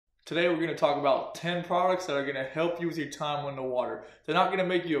Today we're going to talk about 10 products that are going to help you with your time on the water. They're not going to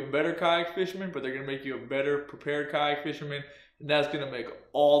make you a better kayak fisherman, but they're going to make you a better prepared kayak fisherman, and that's going to make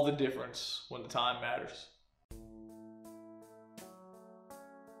all the difference when the time matters.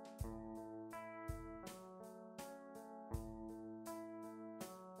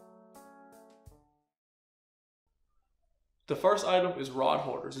 The first item is rod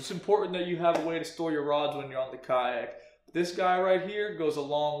holders. It's important that you have a way to store your rods when you're on the kayak. This guy right here goes a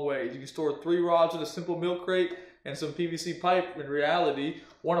long way. You can store 3 rods in a simple milk crate and some PVC pipe. In reality,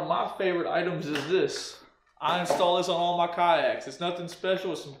 one of my favorite items is this. I install this on all my kayaks. It's nothing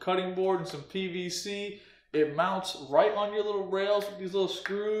special. It's some cutting board and some PVC. It mounts right on your little rails with these little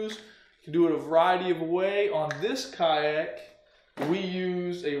screws. You can do it a variety of ways. On this kayak, we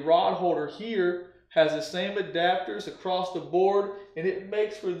use a rod holder here. Has the same adapters across the board, and it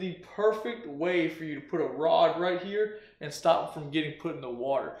makes for the perfect way for you to put a rod right here and stop it from getting put in the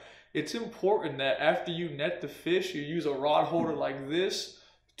water. It's important that after you net the fish, you use a rod holder like this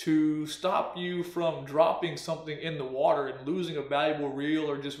to stop you from dropping something in the water and losing a valuable reel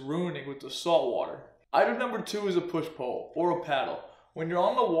or just ruining with the salt water. Item number 2 is a push pole or a paddle. When you're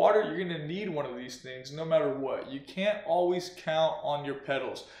on the water, you're going to need one of these things no matter what. You can't always count on your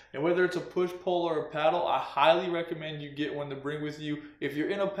pedals. And whether it's a push pole or a paddle, I highly recommend you get one to bring with you. If you're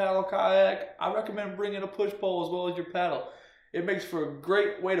in a paddle kayak, I recommend bringing a push pole as well as your paddle. It makes for a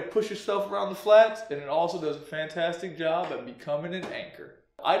great way to push yourself around the flats, and it also does a fantastic job at becoming an anchor.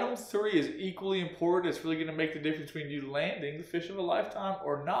 Item 3 is equally important. It's really going to make the difference between you landing the fish of a lifetime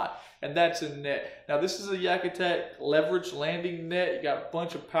or not, and that's a net. Now this is a Yakutat leverage landing net. You got a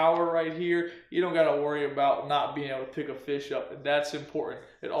bunch of power right here. You don't got to worry about not being able to pick a fish up, and that's important.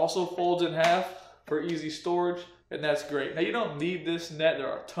 It also folds in half for easy storage, and that's great. Now you don't need this net. There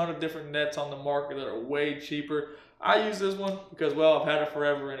are a ton of different nets on the market that are way cheaper. I use this one because, well, I've had it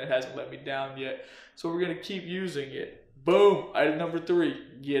forever and it hasn't let me down yet, so we're going to keep using it. Boom! Item number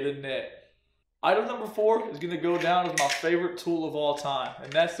 3, get a net. Item number 4 is going to go down as my favorite tool of all time,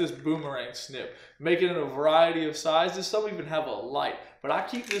 and that's this boomerang snip. Make it in a variety of sizes. Some even have a light, but I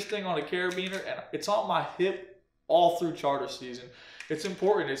keep this thing on a carabiner and it's on my hip all through charter season. It's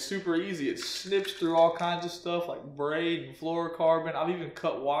important. It's super easy. It snips through all kinds of stuff like braid and fluorocarbon. I've even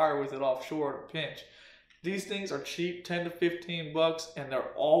cut wire with it offshore at a pinch. These things are cheap, 10 to 15 bucks, and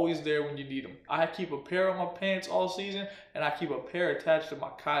they're always there when you need them. I keep a pair on my pants all season, and I keep a pair attached to my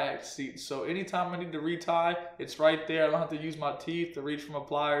kayak seat. So anytime I need to retie, it's right there. I don't have to use my teeth to reach for my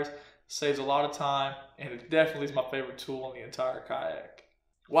pliers. It saves a lot of time, and it definitely is my favorite tool on the entire kayak.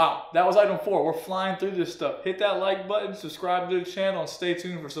 Wow, that was item 4. We're flying through this stuff. Hit that like button, subscribe to the channel, and stay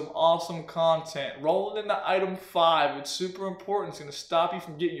tuned for some awesome content. Rolling into item 5. It's super important. It's going to stop you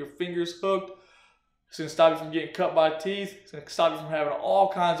from getting your fingers hooked. It's going to stop you from getting cut by teeth. It's going to stop you from having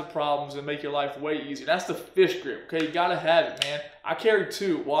all kinds of problems and make your life way easier. That's the fish grip, okay? You got to have it, man. I carry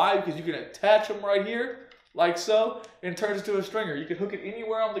 2. Why? Because you can attach them right here, like so, and it turns into a stringer. You can hook it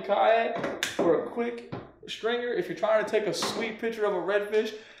anywhere on the kayak for a quick stringer. If you're trying to take a sweet picture of a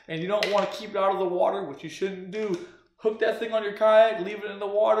redfish and you don't want to keep it out of the water, which you shouldn't do, hook that thing on your kayak, leave it in the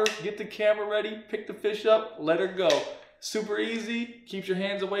water, get the camera ready, pick the fish up, let her go. Super easy, keeps your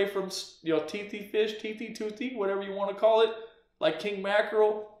hands away from, teethy fish, teethy, toothy, whatever you want to call it. Like king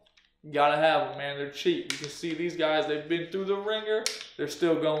mackerel, you gotta have them, man. They're cheap. You can see these guys, they've been through the ringer. They're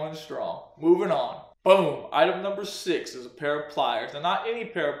still going strong. Moving on. Boom. Item number 6 is a pair of pliers. Now, not any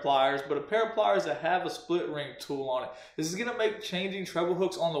pair of pliers, but a pair of pliers that have a split ring tool on it. This is gonna make changing treble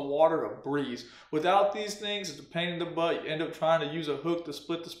hooks on the water a breeze. Without these things, it's a pain in the butt. You end up trying to use a hook to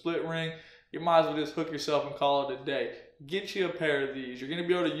split the split ring. You might as well just hook yourself and call it a day. Get you a pair of these. You're going to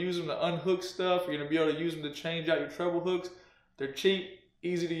be able to use them to unhook stuff. You're going to be able to use them to change out your treble hooks. They're cheap,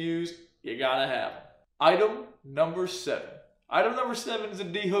 easy to use. You got to have them. Item number 7. Item number 7 is a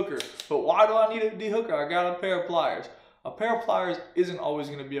dehooker. But why do I need a dehooker? I got a pair of pliers. A pair of pliers isn't always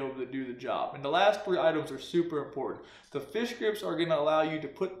going to be able to do the job. And the last 3 items are super important. The fish grips are going to allow you to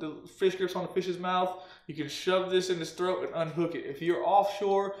put the fish grips on the fish's mouth. You can shove this in his throat and unhook it. If you're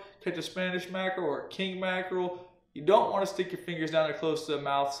offshore, catch a Spanish mackerel or a king mackerel, you don't want to stick your fingers down there close to the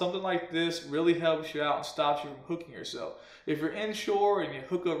mouth. Something like this really helps you out and stops you from hooking yourself. If you're inshore and you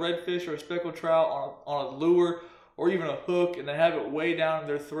hook a redfish or a speckled trout on a lure or even a hook and they have it way down in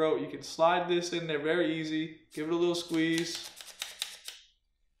their throat, you can slide this in there very easy, give it a little squeeze,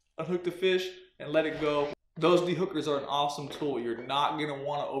 unhook the fish, and let it go. Those dehookers are an awesome tool. You're not going to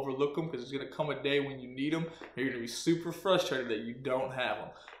want to overlook them because there's going to come a day when you need them. You're going to be super frustrated that you don't have them.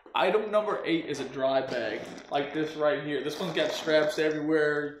 Item number 8 is a dry bag, like this right here. This one's got straps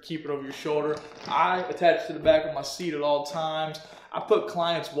everywhere. Keep it over your shoulder. I attach to the back of my seat at all times. I put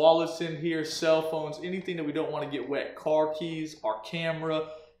clients' wallets in here, cell phones, anything that we don't want to get wet. Car keys, our camera,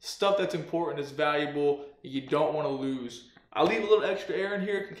 stuff that's important, that's valuable, and you don't want to lose. I leave a little extra air in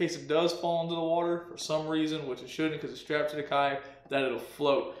here in case it does fall into the water for some reason, which it shouldn't because it's strapped to the kayak, that it'll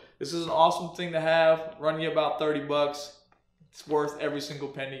float. This is an awesome thing to have, run you about 30 bucks. It's worth every single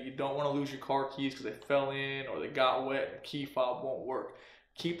penny. You don't want to lose your car keys because they fell in or they got wet and the key fob won't work.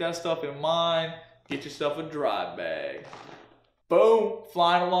 Keep that stuff in mind. Get yourself a dry bag. Boom,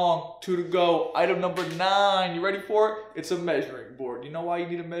 flying along, 2 to go. Item number 9, you ready for it? It's a measuring board. You know why you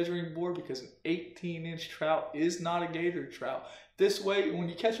need a measuring board? Because an 18-inch trout is not a gator trout. This way, when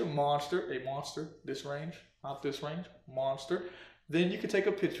you catch a monster, this range, not this range, monster, then you can take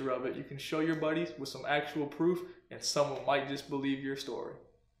a picture of it. You can show your buddies with some actual proof, and someone might just believe your story.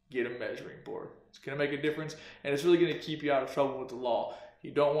 Get a measuring board. It's gonna make a difference, and it's really gonna keep you out of trouble with the law.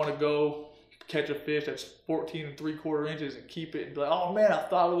 You don't wanna go catch a fish that's 14 3/4 inches and keep it and be like, oh man, I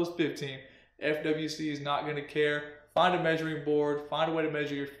thought it was 15. FWC is not gonna care. Find a measuring board, find a way to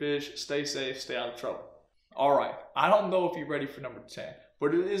measure your fish, stay safe, stay out of trouble. All right, I don't know if you're ready for number 10,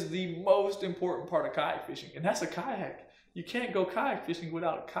 but it is the most important part of kayak fishing, and that's a kayak. You can't go kayak fishing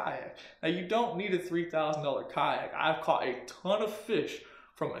without a kayak. Now, you don't need a $3,000 kayak. I've caught a ton of fish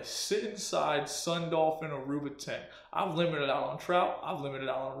from a sit-inside Sun Dolphin Aruba 10. I've limited out on trout. I've limited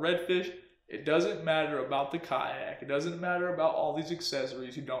out on redfish. It doesn't matter about the kayak. It doesn't matter about all these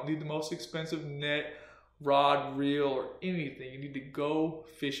accessories. You don't need the most expensive net, rod, reel, or anything. You need to go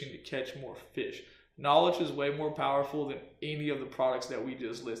fishing to catch more fish. Knowledge is way more powerful than any of the products that we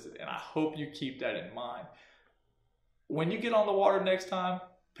just listed, and I hope you keep that in mind. When you get on the water next time,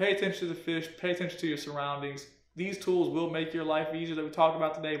 pay attention to the fish, pay attention to your surroundings. These tools will make your life easier that we talked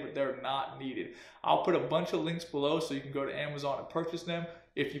about today, but they're not needed. I'll put a bunch of links below so you can go to Amazon and purchase them.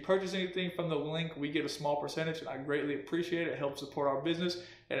 If you purchase anything from the link, we get a small percentage, and I greatly appreciate it. It helps support our business,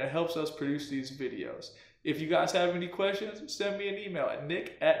 and it helps us produce these videos. If you guys have any questions, send me an email at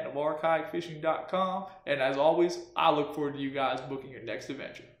nick@navarrekayakfishing.com. And as always, I look forward to you guys booking your next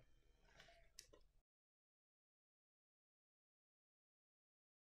adventure.